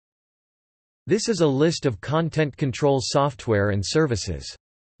This is a list of content control software and services.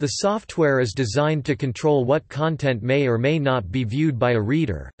 The software is designed to control what content may or may not be viewed by a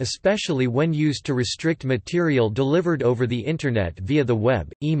reader, especially when used to restrict material delivered over the Internet via the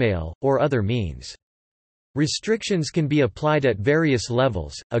web, email, or other means. Restrictions can be applied at various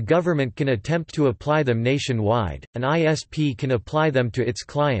levels. A government can attempt to apply them nationwide, an ISP can apply them to its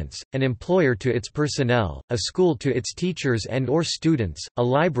clients, an employer to its personnel, a school to its teachers and/or students, a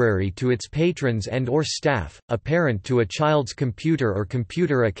library to its patrons and/or staff, a parent to a child's computer or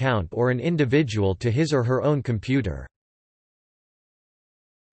computer account, or an individual to his or her own computer.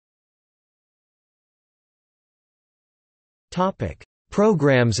 Topic: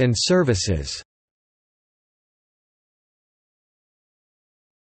 Programs and services.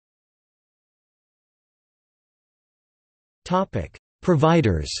 Topic: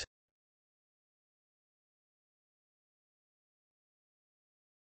 Providers.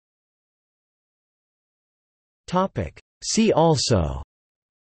 Topic: See also.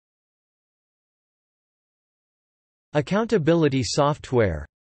 Accountability software,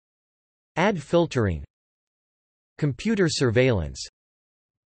 ad filtering, computer surveillance,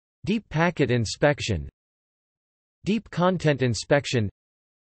 deep packet inspection, deep content inspection,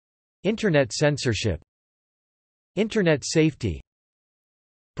 Internet censorship, Internet safety,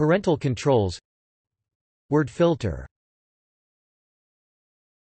 parental controls, word filter.